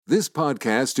This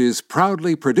podcast is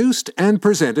proudly produced and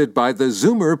presented by the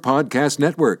Zoomer Podcast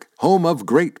Network, home of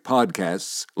great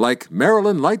podcasts like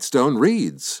Marilyn Lightstone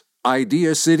Reads,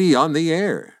 Idea City on the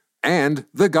Air, and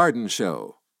The Garden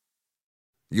Show.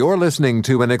 You're listening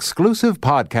to an exclusive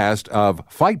podcast of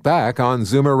Fight Back on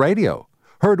Zoomer Radio,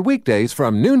 heard weekdays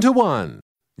from noon to 1.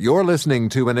 You're listening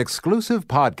to an exclusive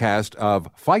podcast of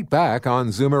Fight Back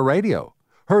on Zoomer Radio,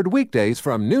 heard weekdays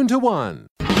from noon to 1.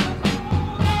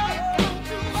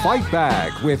 Fight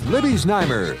Back with Libby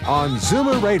Znaimer on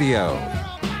Zoomer Radio.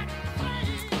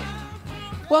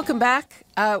 Welcome back.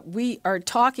 We are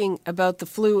talking about the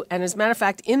flu, and as a matter of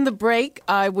fact, in the break,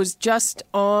 I was just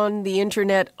on the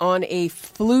internet on a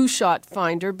flu shot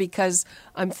finder because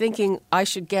I'm thinking I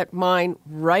should get mine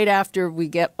right after we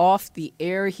get off the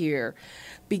air here,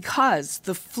 because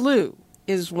the flu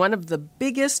is one of the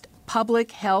biggest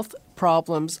public health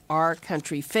problems our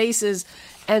country faces,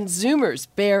 and Zoomers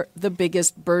bear the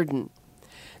biggest burden.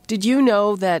 Did you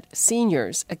know that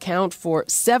seniors account for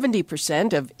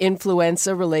 70% of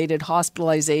influenza-related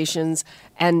hospitalizations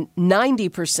and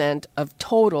 90% of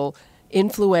total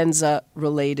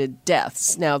influenza-related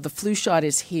deaths? Now, the flu shot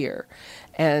is here,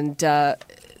 and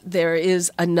there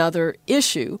is another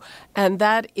issue, and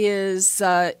that is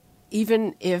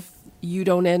even if you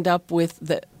don't end up with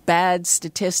the bad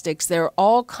statistics, there are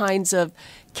all kinds of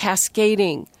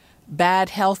cascading bad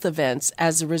health events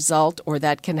as a result, or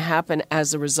that can happen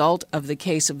as a result of the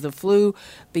case of the flu,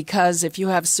 because if you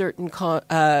have certain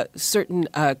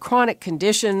chronic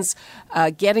conditions,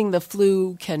 getting the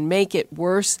flu can make it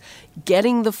worse.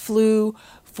 Getting the flu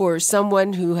for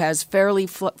someone who has fairly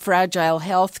fragile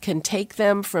health can take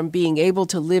them from being able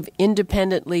to live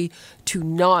independently to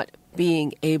not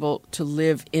being able to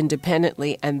live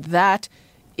independently, and that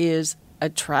is a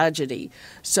tragedy.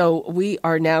 So we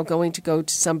are now going to go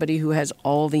to somebody who has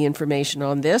all the information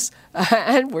on this,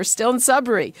 and we're still in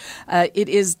Sudbury. It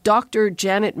is Dr.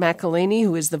 Janet McElhaney,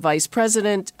 who is the Vice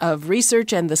President of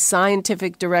Research and the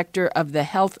Scientific Director of the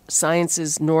Health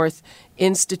Sciences North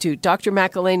Institute. Dr.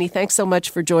 McElhaney, thanks so much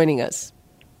for joining us.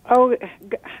 Oh,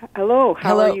 hello.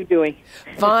 How are you doing?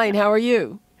 Fine. How are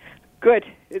you? Good.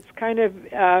 It's kind of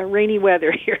rainy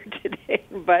weather here today,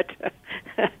 but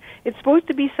it's supposed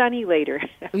to be sunny later.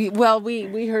 Well,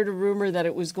 we heard a rumor that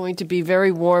it was going to be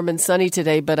very warm and sunny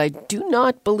today, but I do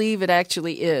not believe it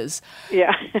actually is.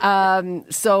 Yeah.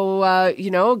 So, a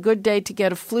good day to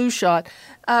get a flu shot.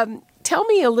 Tell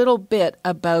me a little bit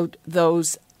about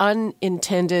those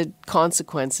unintended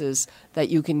consequences that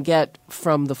you can get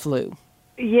from the flu.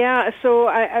 Yeah, so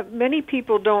many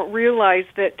people don't realize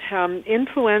that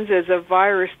influenza is a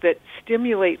virus that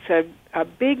stimulates a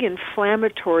big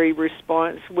inflammatory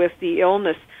response with the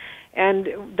illness, and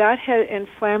that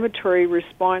inflammatory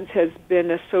response has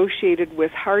been associated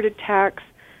with heart attacks,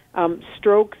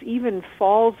 strokes, even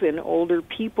falls in older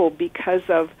people because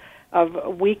of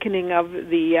weakening of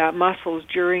the muscles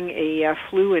during a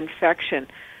flu infection.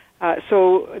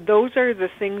 So those are the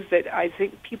things that I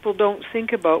think people don't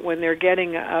think about when they're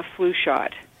getting a flu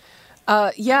shot.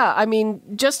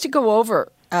 Just to go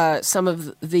over some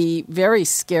of the very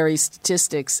scary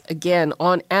statistics, again,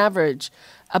 on average,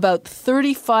 about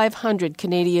 3,500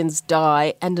 Canadians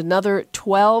die and another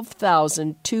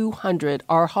 12,200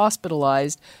 are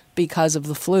hospitalized because of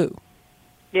the flu.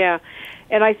 Yeah.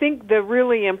 And I think the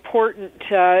really important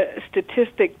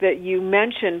statistic that you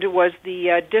mentioned was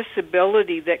the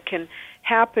disability that can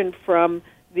happen from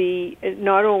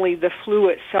not only the flu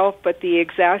itself, but the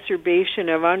exacerbation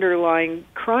of underlying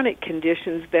chronic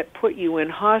conditions that put you in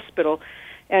hospital.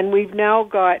 And we've now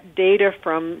got data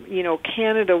from,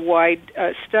 Canada-wide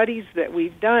studies that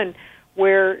we've done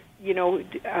where,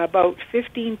 about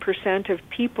 15% of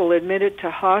people admitted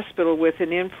to hospital with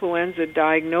an influenza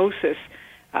diagnosis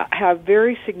have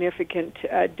very significant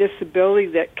disability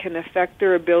that can affect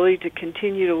their ability to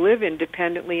continue to live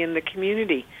independently in the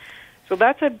community. So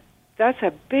that's a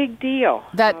big deal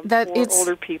for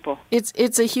older people.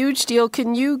 It's a huge deal.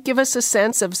 Can you give us a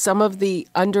sense of some of the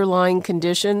underlying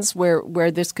conditions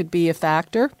where this could be a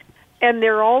factor? And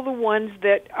they're all the ones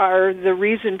that are the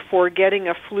reason for getting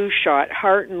a flu shot: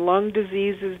 heart and lung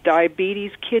diseases,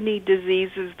 diabetes, kidney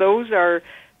diseases. Those are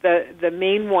the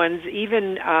main ones.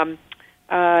 Even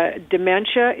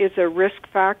dementia is a risk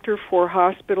factor for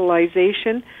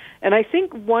hospitalization. And I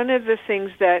think one of the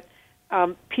things that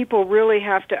people really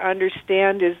have to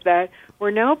understand is that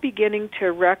we're now beginning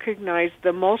to recognize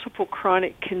the multiple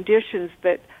chronic conditions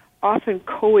that often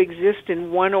coexist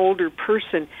in one older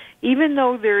person. Even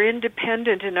though they're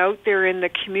independent and out there in the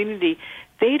community,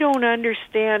 they don't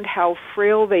understand how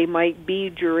frail they might be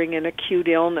during an acute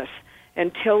illness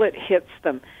until it hits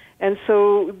them. And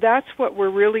so that's what we're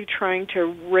really trying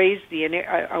to raise the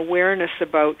awareness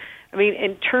about. I mean,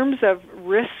 in terms of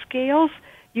risk scales,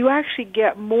 you actually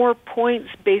get more points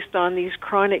based on these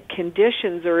chronic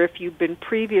conditions, or if you've been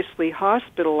previously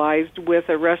hospitalized with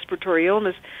a respiratory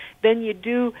illness, than you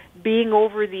do being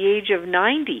over the age of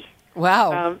 90.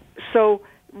 Wow. So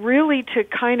really to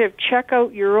kind of check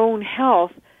out your own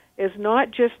health is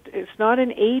it's not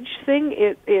an age thing.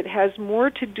 It has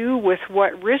more to do with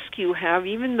what risk you have,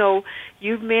 even though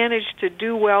you've managed to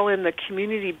do well in the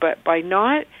community, but by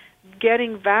not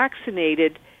getting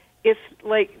vaccinated, it's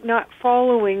like not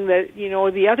following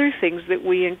the other things that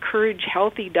we encourage,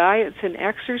 healthy diets and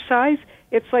exercise.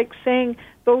 It's like saying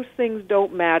those things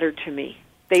don't matter to me.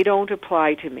 They don't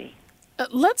apply to me.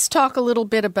 Let's talk a little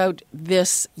bit about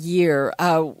this year.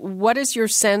 What is your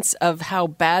sense of how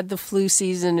bad the flu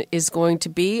season is going to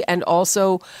be, and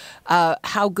also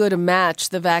how good a match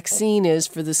the vaccine is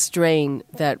for the strain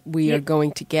that we are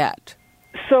going to get?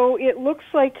 So it looks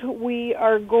like we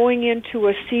are going into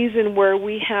a season where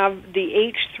we have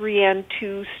the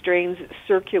H3N2 strains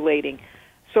circulating.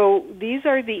 So these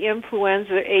are the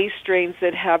influenza A strains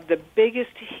that have the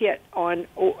biggest hit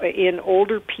in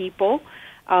older people,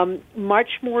 much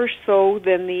more so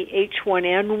than the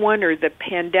H1N1 or the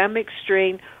pandemic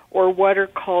strain or what are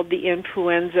called the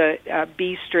influenza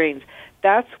B strains.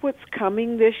 That's what's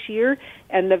coming this year,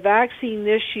 and the vaccine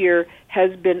this year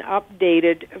has been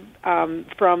updated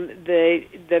from the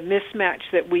mismatch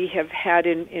that we have had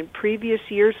in previous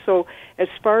years. So as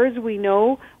far as we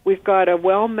know, we've got a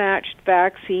well-matched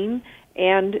vaccine,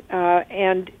 and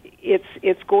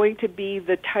it's going to be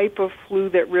the type of flu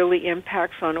that really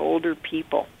impacts on older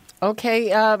people.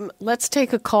 Okay, let's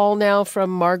take a call now from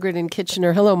Margaret in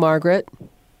Kitchener. Hello, Margaret.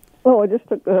 Oh, I just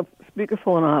took the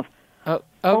speakerphone off. Oh,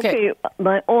 okay.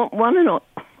 My one and only,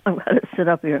 I've got to sit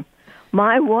up here.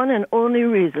 My one and only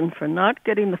reason for not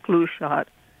getting the flu shot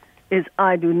is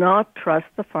I do not trust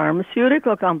the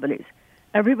pharmaceutical companies.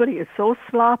 Everybody is so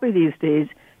sloppy these days,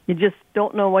 you just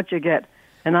don't know what you get.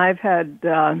 And I've had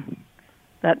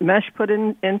that mesh put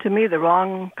into me, the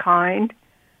wrong kind,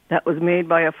 that was made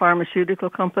by a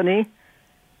pharmaceutical company,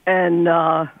 and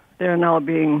they're now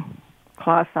being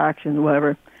class actions,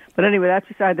 whatever. But anyway, that's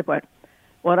beside the point.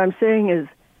 What I'm saying is,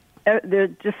 they're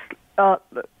just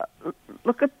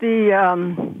look at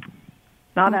the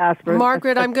not aspirin.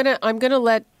 Margaret, I'm gonna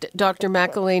let Dr.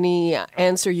 McElhaney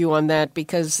answer you on that,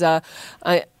 because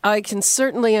I can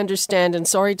certainly understand, and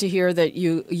sorry to hear that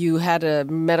you had a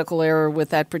medical error with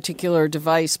that particular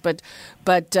device, but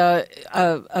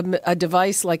a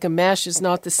device like a mesh is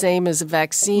not the same as a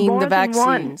vaccine. More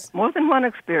than one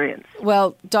experience.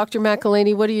 Well, Dr.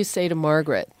 McElhaney, what do you say to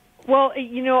Margaret? Well,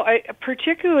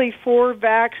 particularly for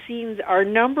vaccines, our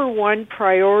number one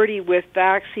priority with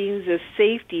vaccines is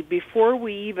safety before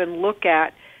we even look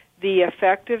at the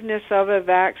effectiveness of a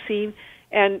vaccine.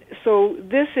 And so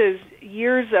this is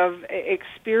years of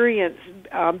experience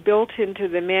built into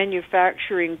the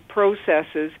manufacturing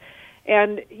processes.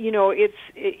 And, it's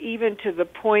even to the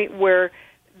point where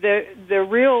the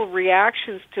real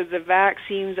reactions to the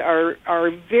vaccines are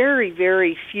very,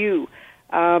 very few.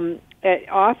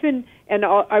 Often, and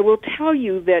I will tell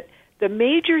you that the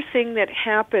major thing that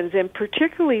happens, and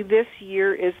particularly this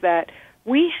year, is that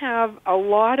we have a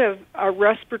lot of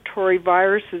respiratory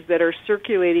viruses that are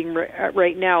circulating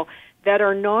right now that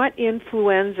are not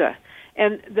influenza.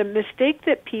 And the mistake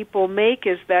that people make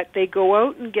is that they go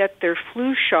out and get their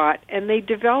flu shot and they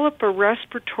develop a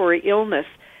respiratory illness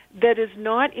that is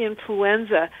not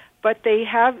influenza, but they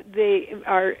have the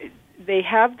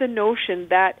notion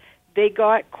that they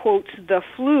got, quotes, the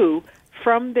flu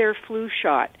from their flu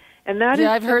shot. And that is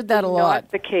I've heard that a lot.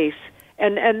 Not the case.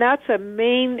 And that's the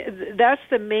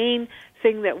main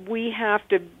thing that we have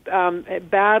to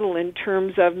battle in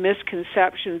terms of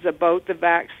misconceptions about the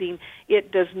vaccine. It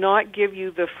does not give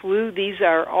you the flu. These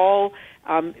are all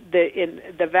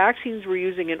the vaccines we're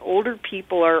using in older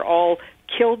people are all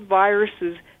killed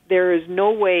viruses. There is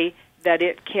no way that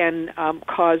it can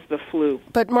cause the flu.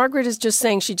 But Margaret is just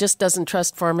saying she just doesn't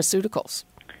trust pharmaceuticals.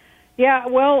 Yeah,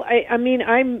 well, I'm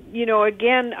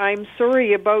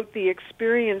sorry about the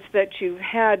experience that you've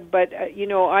had, but,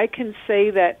 I can say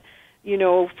that,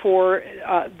 for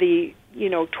the,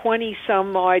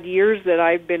 20-some-odd years that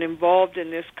I've been involved in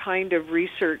this kind of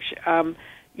research,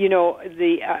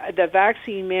 the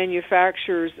vaccine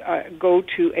manufacturers go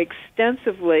to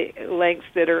extensive lengths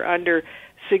that are under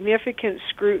significant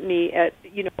scrutiny at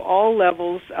all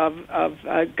levels of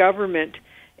government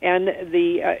and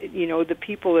the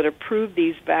people that approve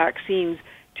these vaccines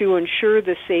to ensure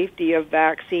the safety of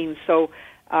vaccines. So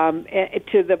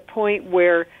to the point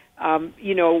where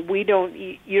you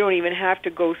don't even have to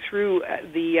go through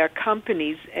the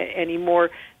companies anymore.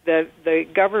 The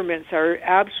governments are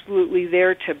absolutely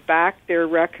there to back their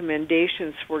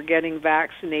recommendations for getting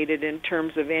vaccinated in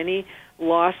terms of any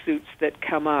lawsuits that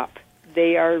come up.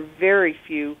 They are very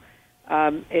few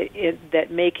that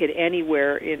make it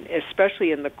anywhere,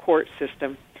 especially in the court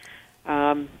system.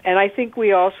 And I think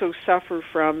we also suffer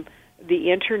from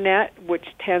the Internet, which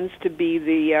tends to be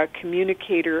the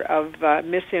communicator of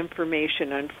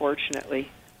misinformation, unfortunately.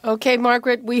 Okay,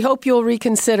 Margaret, we hope you'll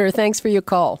reconsider. Thanks for your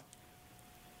call.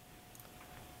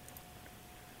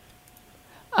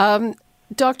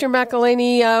 Dr.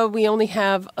 McElhaney, we only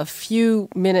have a few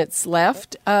minutes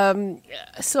left.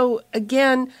 So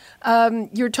again,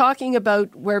 you're talking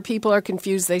about where people are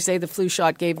confused. They say the flu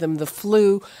shot gave them the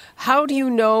flu. How do you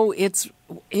know it's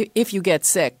if you get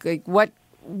sick? Like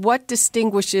what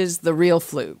distinguishes the real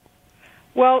flu?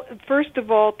 Well, first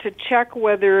of all, to check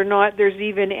whether or not there's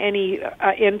even any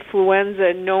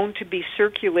influenza known to be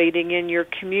circulating in your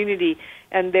community.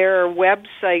 And there are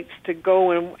websites to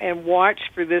go and watch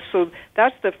for this. So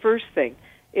that's the first thing,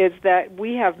 is that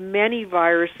we have many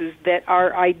viruses that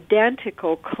are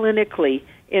identical clinically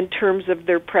in terms of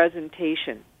their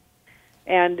presentation.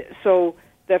 And so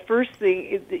the first thing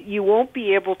is that you won't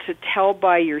be able to tell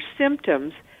by your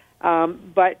symptoms,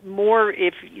 but more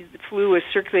if the flu is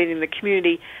circulating in the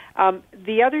community.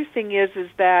 The other thing is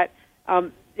that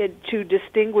to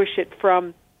distinguish it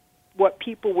from what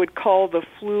people would call the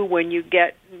flu when you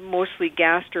get mostly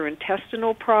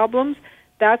gastrointestinal problems,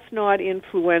 that's not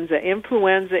influenza.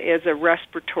 Influenza is a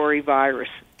respiratory virus.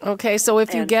 Okay, so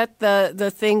if you get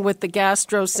the thing with the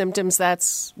gastro symptoms,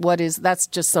 that's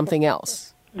just something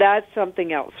else. That's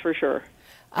something else for sure.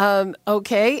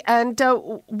 Okay, and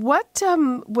what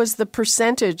was the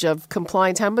percentage of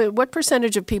compliance? What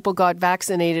percentage of people got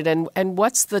vaccinated, and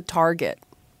what's the target?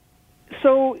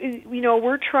 So,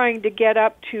 we're trying to get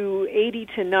up to 80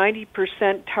 to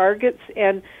 90% targets,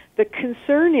 and the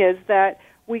concern is that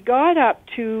we got up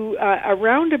to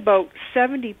around about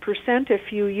 70% a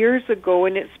few years ago,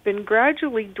 and it's been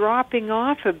gradually dropping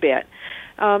off a bit.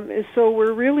 So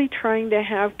we're really trying to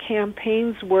have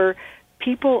campaigns where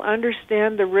people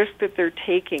understand the risk that they're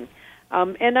taking,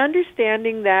 and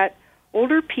understanding that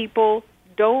older people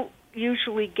don't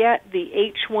usually get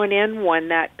the H1N1,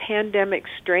 that pandemic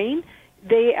strain.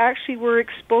 They actually were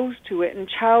exposed to it in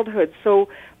childhood. So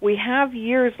we have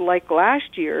years like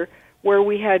last year where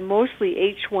we had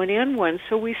mostly H1N1,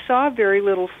 so we saw very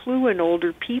little flu in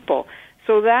older people.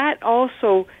 So that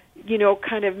also,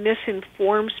 kind of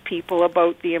misinforms people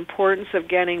about the importance of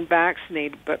getting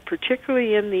vaccinated. But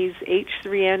particularly in these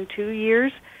H3N2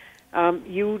 years,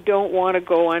 you don't want to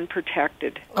go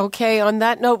unprotected. Okay, on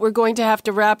that note, we're going to have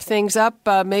to wrap things up.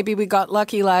 Maybe we got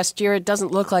lucky last year. It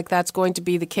doesn't look like that's going to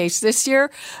be the case this year.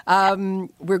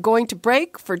 We're going to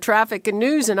break for traffic and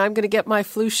news, and I'm going to get my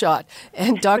flu shot.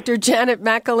 And Dr. Janet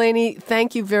McElhaney,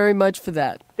 thank you very much for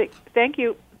that. Thank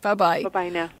you. Bye-bye. Bye-bye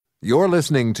now. You're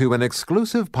listening to an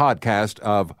exclusive podcast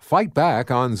of Fight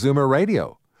Back on Zoomer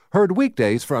Radio. Heard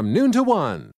weekdays from noon to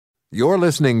 1. You're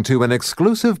listening to an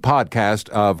exclusive podcast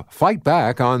of Fight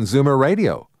Back on Zoomer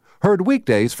Radio. Heard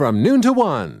weekdays from noon to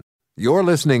 1. You're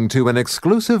listening to an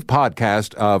exclusive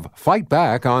podcast of Fight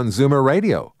Back on Zoomer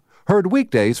Radio. Heard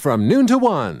weekdays from noon to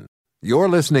 1. You're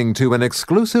listening to an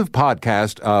exclusive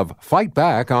podcast of Fight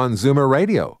Back on Zoomer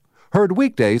Radio. Heard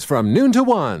weekdays from noon to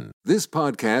 1. This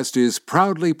podcast is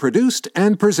proudly produced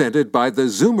and presented by the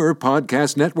Zoomer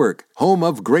Podcast Network, home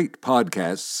of great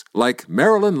podcasts like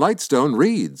Marilyn Lightstone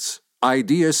Reads,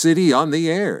 Idea City on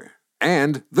the Air,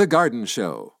 and The Garden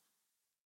Show.